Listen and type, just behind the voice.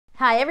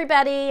Hi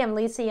everybody, I'm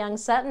Lisa Young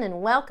Sutton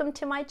and welcome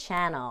to my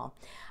channel.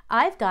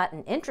 I've got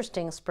an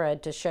interesting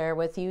spread to share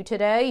with you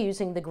today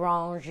using the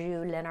Grand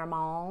Jeu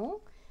Lenormand,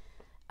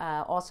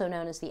 also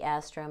known as the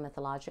Astro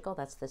Mythological.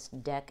 That's this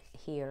deck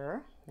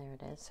here. There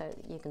it is. So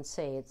you can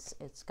see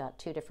it's got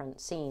two different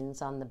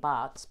scenes on the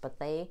box, but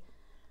they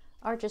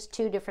are just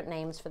two different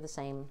names for the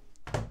same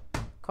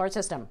card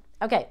system.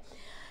 Okay.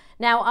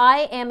 Now,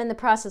 I am in the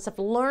process of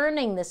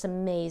learning this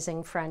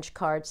amazing French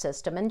card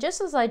system, and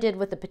just as I did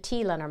with the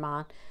Petit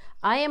Lenormand,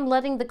 I am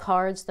letting the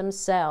cards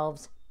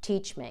themselves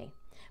teach me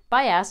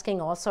by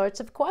asking all sorts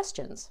of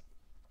questions.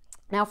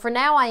 Now, for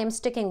now, I am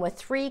sticking with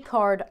 3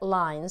 card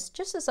lines,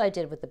 just as I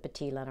did with the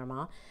Petit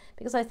Lenormand,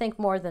 because I think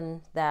more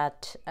than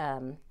that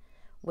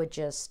would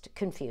just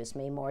confuse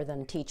me more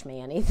than teach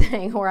me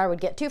anything, or I would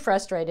get too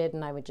frustrated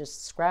and I would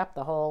just scrap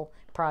the whole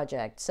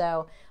project.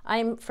 So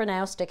I'm, for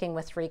now, sticking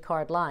with 3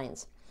 card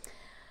lines.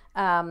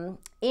 And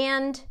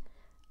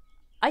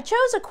I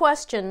chose a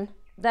question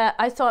that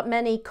I thought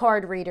many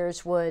card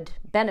readers would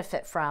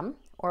benefit from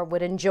or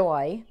would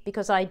enjoy,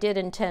 because I did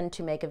intend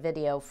to make a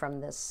video from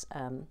this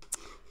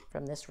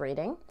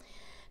reading.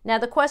 Now,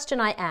 the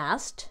question I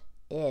asked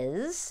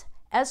is,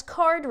 as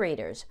card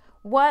readers,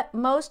 what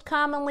most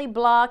commonly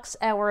blocks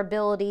our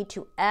ability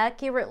to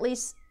accurately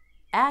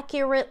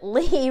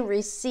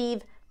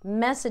receive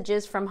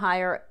messages from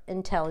higher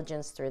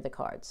intelligence through the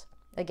cards?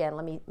 Again,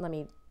 let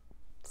me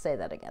say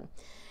that again.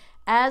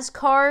 As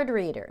card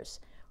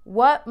readers,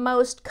 what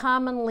most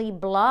commonly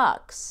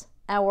blocks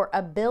our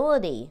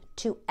ability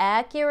to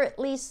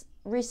accurately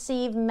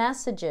receive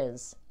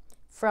messages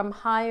from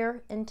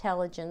higher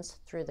intelligence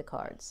through the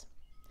cards?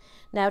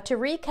 Now, to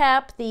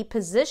recap the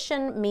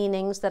position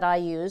meanings that I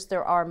use,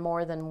 there are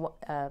more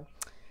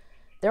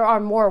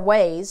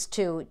ways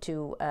to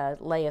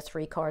lay a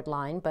 3-card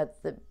line,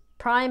 but the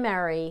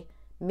primary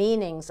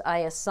meanings I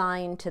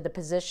assign to the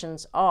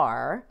positions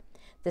are: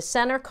 the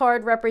center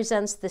card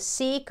represents the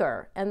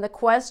seeker and the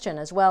question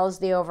as well as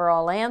the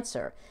overall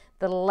answer.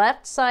 The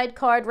left side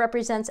card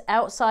represents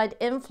outside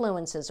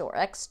influences or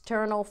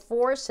external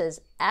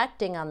forces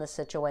acting on the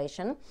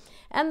situation.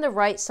 And the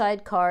right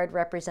side card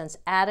represents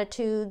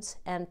attitudes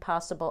and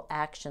possible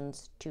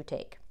actions to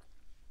take.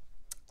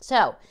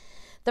 So,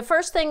 the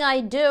first thing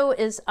I do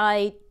is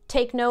I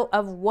take note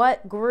of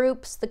what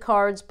groups the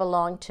cards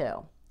belong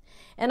to.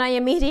 And I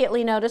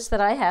immediately notice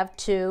that I have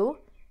 2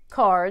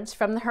 cards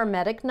from the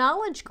Hermetic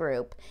Knowledge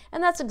group.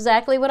 And that's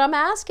exactly what I'm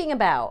asking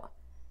about.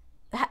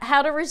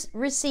 How to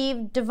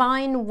receive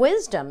divine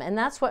wisdom. And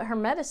that's what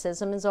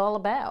Hermeticism is all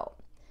about.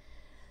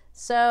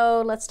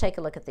 So let's take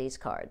a look at these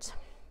cards.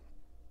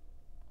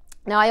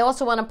 Now, I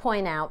also want to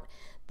point out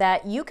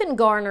that you can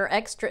garner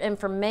extra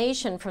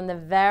information from the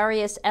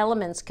various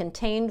elements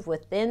contained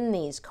within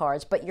these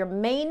cards, but your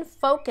main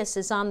focus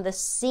is on the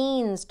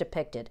scenes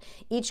depicted.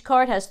 Each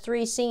card has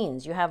 3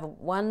 scenes. You have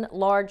one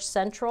large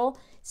central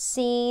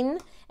scene,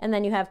 and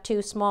then you have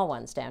 2 small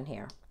ones down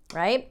here,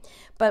 right?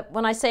 But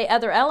when I say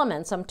other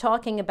elements, I'm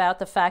talking about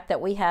the fact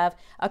that we have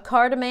a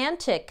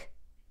cartomantic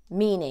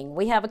meaning,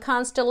 we have a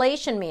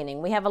constellation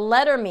meaning, we have a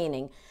letter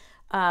meaning.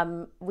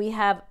 We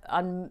have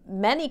on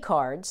many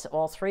cards,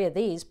 all 3 of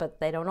these, but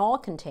they don't all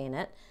contain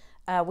it.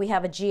 We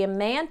have a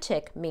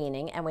geomantic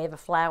meaning and we have a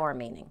flower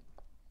meaning.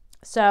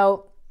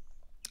 So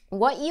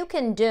what you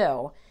can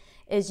do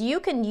is you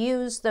can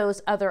use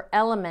those other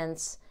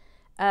elements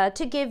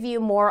to give you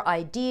more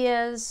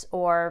ideas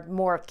or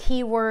more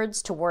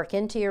keywords to work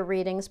into your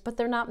readings, but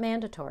they're not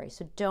mandatory,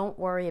 so don't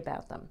worry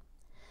about them.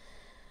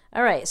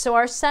 All right, so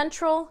our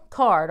central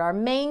card, our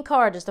main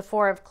card, is the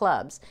 4 of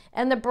clubs.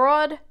 And the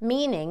broad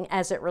meaning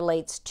as it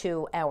relates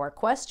to our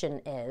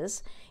question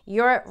is,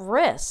 you're at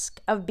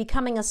risk of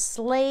becoming a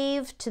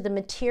slave to the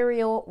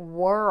material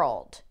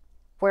world,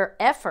 where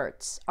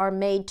efforts are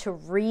made to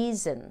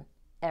reason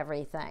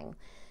everything.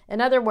 In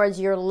other words,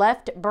 you're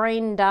left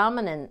brain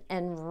dominant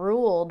and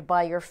ruled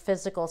by your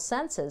physical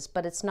senses,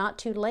 but it's not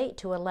too late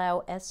to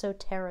allow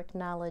esoteric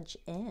knowledge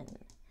in.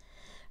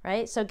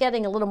 Right? So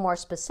getting a little more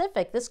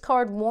specific, this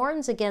card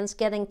warns against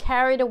getting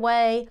carried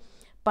away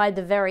by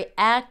the very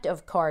act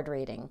of card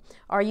reading.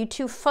 Are you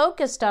too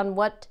focused on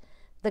what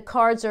the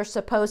cards are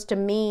supposed to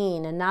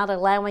mean and not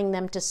allowing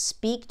them to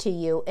speak to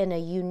you in a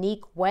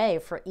unique way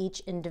for each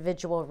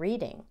individual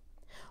reading?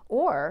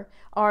 Or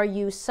are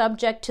you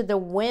subject to the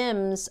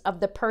whims of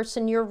the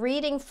person you're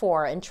reading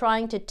for and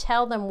trying to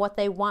tell them what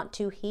they want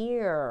to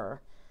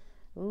hear?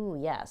 Ooh,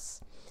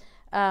 yes.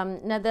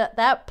 Now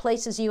that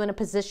places you in a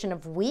position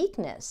of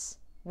weakness,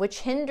 which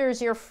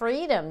hinders your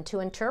freedom to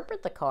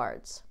interpret the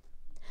cards.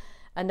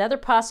 Another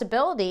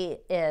possibility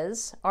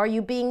is, are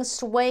you being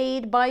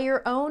swayed by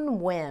your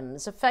own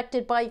whims,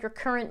 affected by your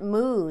current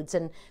moods,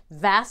 and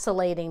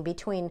vacillating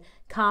between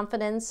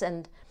confidence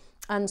and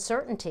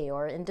uncertainty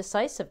or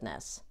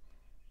indecisiveness?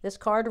 This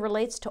card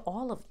relates to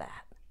all of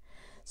that.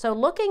 So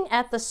looking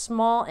at the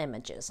small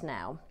images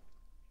now,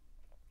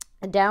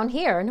 down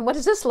here, and what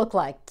does this look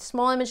like?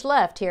 Small image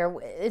left here,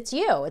 it's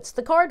you, it's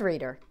the card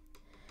reader,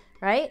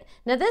 right?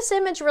 Now, this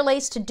image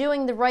relates to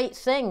doing the right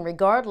thing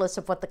regardless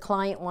of what the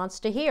client wants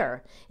to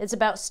hear. It's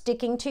about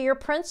sticking to your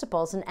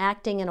principles and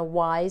acting in a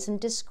wise and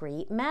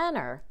discreet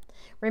manner.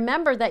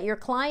 Remember that your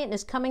client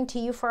is coming to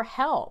you for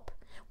help.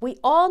 We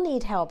all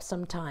need help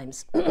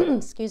sometimes,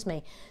 excuse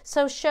me,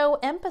 so show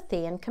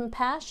empathy and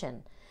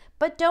compassion,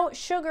 but don't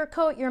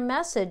sugarcoat your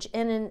message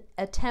in an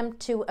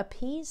attempt to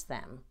appease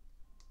them.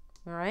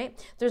 All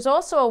right? There's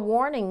also a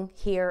warning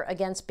here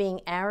against being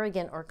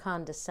arrogant or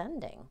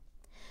condescending.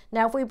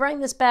 Now, if we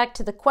bring this back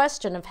to the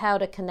question of how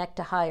to connect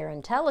to higher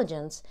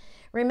intelligence,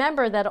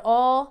 remember that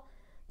all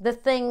the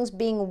things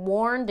being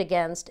warned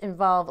against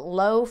involve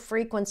low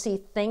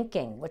frequency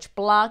thinking, which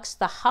blocks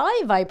the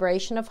high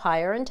vibration of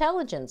higher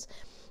intelligence.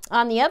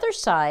 On the other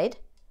side,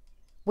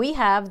 we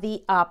have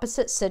the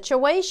opposite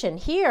situation.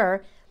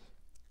 Here,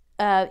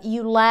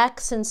 you lack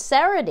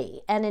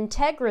sincerity and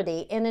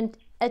integrity in an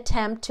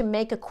attempt to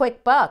make a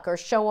quick buck or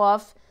show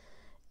off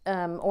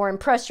or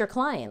impress your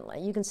client.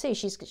 You can see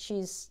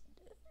she's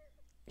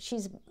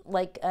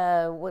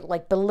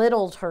like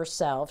belittled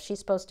herself. She's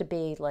supposed to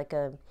be like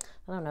I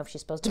don't know if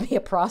she's supposed to be a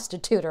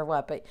prostitute or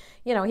what, but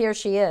you know, here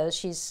she is.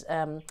 She's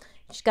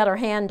got her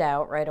hand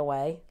out right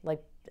away.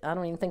 Like, I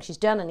don't even think she's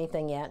done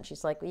anything yet. And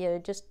she's like, yeah,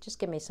 just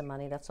give me some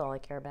money. That's all I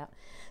care about.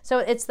 So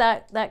it's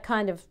that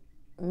kind of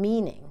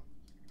meaning,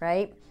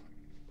 right?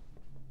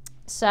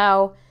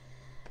 So,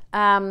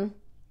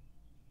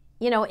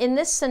 you know, in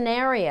this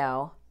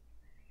scenario,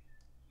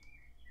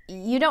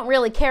 you don't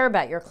really care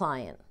about your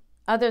client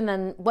other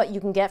than what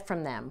you can get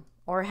from them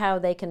or how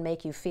they can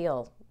make you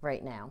feel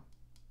right now,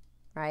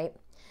 right?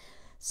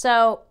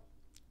 So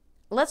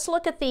let's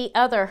look at the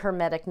other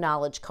Hermetic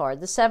knowledge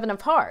card, the Seven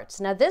of Hearts.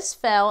 Now, this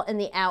fell in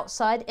the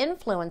outside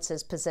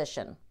influences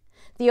position.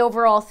 The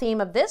overall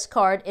theme of this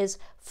card is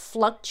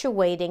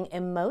fluctuating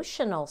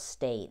emotional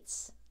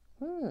states.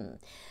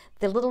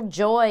 The little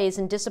joys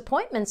and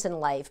disappointments in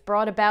life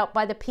brought about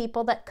by the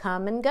people that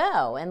come and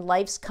go, and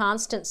life's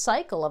constant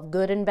cycle of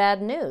good and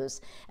bad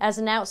news. As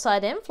an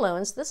outside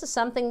influence, this is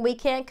something we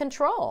can't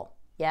control,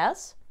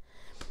 yes?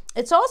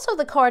 It's also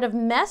the card of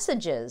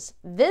messages,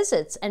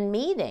 visits, and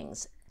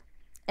meetings.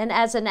 And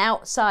as an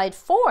outside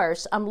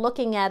force, I'm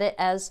looking at it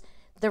as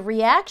the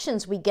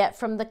reactions we get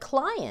from the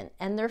client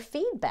and their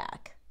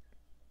feedback,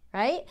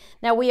 right?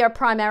 Now, we are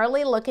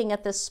primarily looking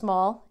at this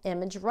small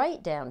image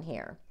right down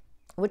here,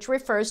 which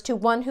refers to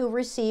one who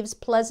receives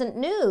pleasant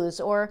news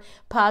or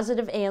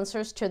positive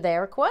answers to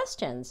their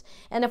questions.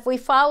 And if we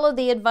follow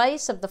the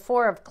advice of the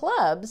Four of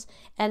Clubs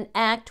and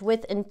act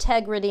with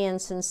integrity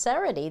and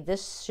sincerity,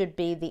 this should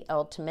be the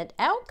ultimate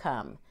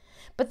outcome.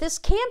 But this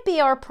can't be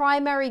our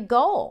primary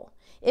goal.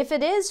 If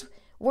it is,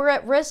 we're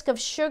at risk of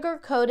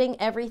sugarcoating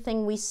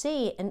everything we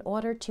see in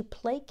order to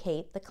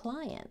placate the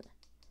client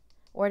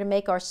or to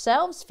make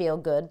ourselves feel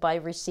good by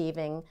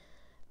receiving,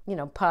 you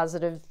know,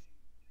 positive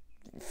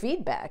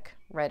feedback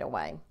right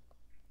away.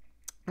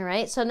 All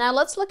right, so now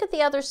let's look at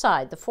the other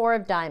side, the Four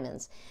of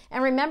Diamonds.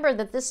 And remember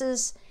that this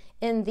is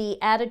in the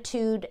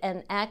attitude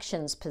and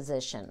actions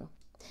position.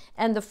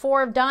 And the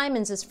Four of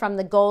Diamonds is from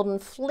the Golden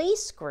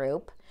Fleece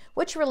group,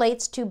 which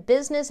relates to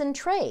business and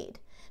trade.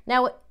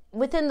 Now,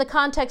 within the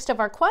context of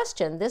our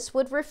question, this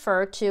would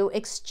refer to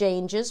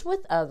exchanges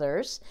with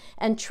others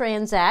and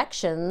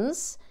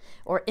transactions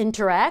or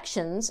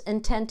interactions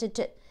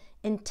intended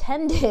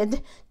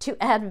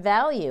to add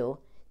value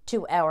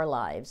to our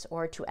lives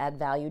or to add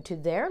value to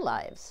their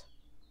lives,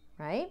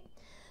 right?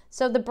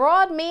 So the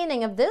broad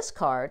meaning of this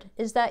card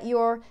is that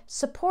you're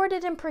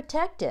supported and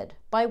protected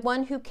by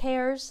one who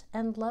cares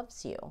and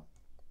loves you,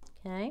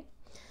 okay?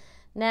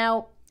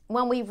 Now,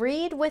 when we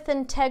read with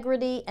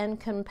integrity and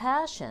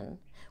compassion,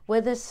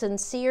 with a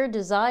sincere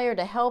desire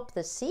to help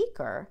the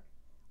seeker,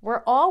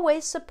 we're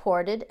always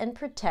supported and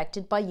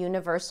protected by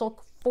universal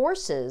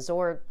forces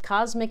or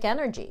cosmic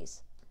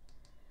energies,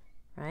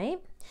 right?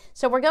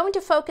 So we're going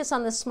to focus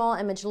on the small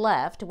image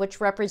left,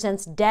 which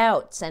represents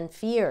doubts and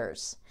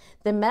fears.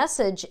 The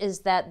message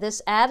is that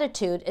this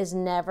attitude is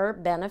never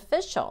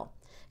beneficial.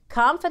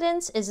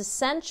 Confidence is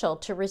essential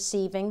to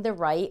receiving the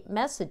right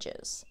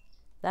messages.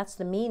 That's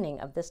the meaning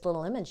of this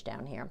little image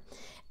down here.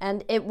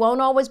 And it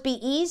won't always be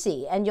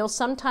easy, and you'll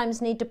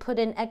sometimes need to put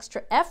in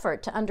extra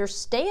effort to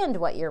understand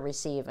what you're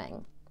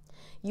receiving.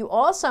 You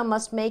also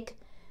must make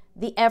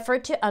the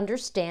effort to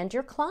understand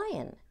your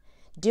client.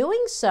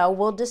 Doing so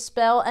will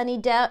dispel any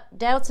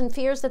doubts and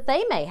fears that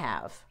they may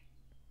have,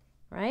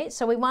 right?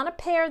 So we want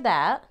to pair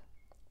that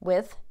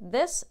with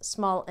this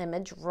small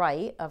image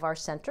right of our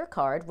center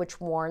card, which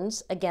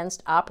warns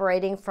against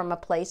operating from a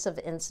place of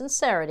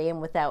insincerity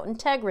and without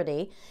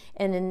integrity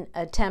in an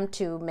attempt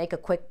to make a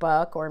quick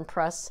buck or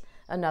impress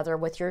another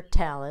with your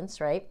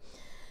talents, right?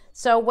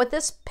 So what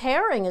this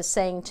pairing is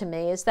saying to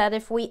me is that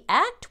if we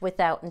act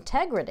without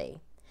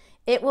integrity,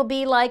 it will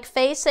be like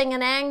facing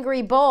an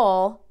angry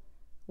bull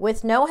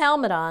with no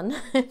helmet on.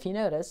 If you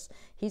notice,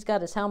 he's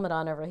got his helmet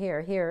on over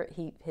here.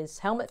 His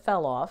helmet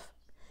fell off,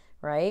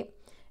 right?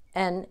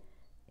 And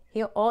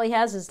all he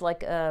has is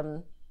like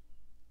a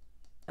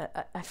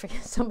I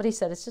forget, somebody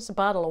said it's just a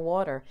bottle of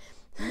water.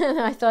 And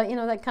I thought, you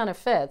know, that kind of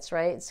fits,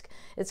 right?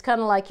 It's kind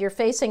of like you're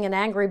facing an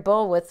angry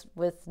bull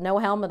with no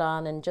helmet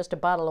on and just a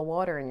bottle of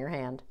water in your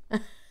hand.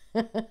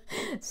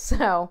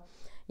 So,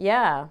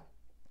 yeah.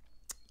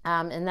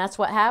 And that's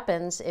what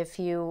happens if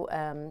you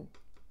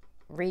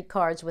read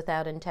cards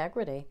without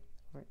integrity,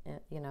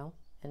 you know,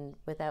 and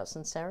without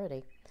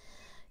sincerity.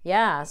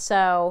 Yeah,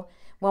 so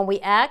when we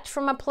act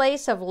from a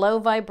place of low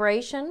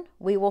vibration,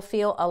 we will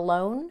feel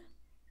alone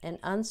and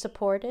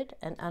unsupported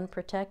and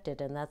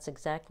unprotected, and that's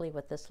exactly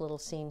what this little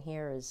scene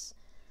here is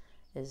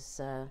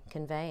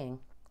conveying,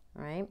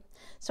 right?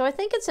 So I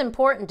think it's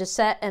important to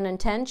set an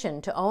intention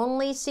to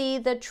only see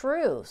the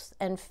truth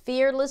and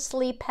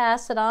fearlessly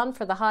pass it on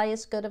for the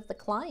highest good of the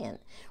client,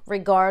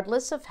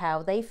 regardless of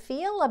how they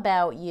feel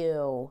about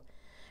you.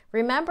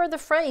 Remember the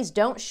phrase,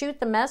 don't shoot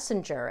the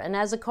messenger, and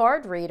as a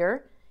card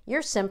reader,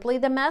 you're simply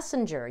the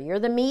messenger. You're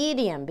the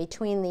medium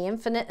between the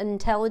infinite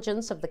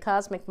intelligence of the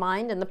cosmic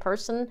mind and the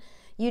person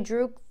you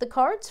drew the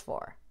cards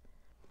for.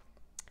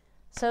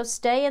 So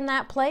stay in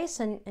that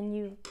place and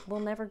you will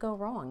never go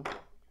wrong.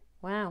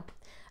 Wow.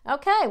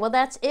 Okay, well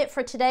that's it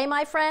for today,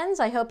 my friends.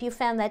 I hope you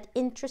found that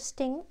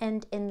interesting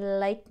and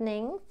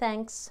enlightening.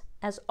 Thanks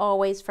as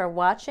always for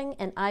watching,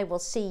 and I will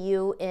see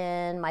you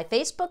in my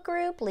Facebook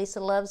group,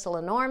 Lisa Loves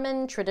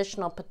Lenormand,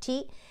 Traditional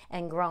Petite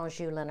and Grand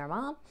Jeu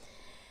Lenormand,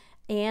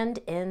 and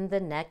in the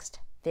next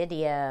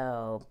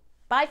video.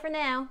 Bye for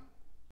now.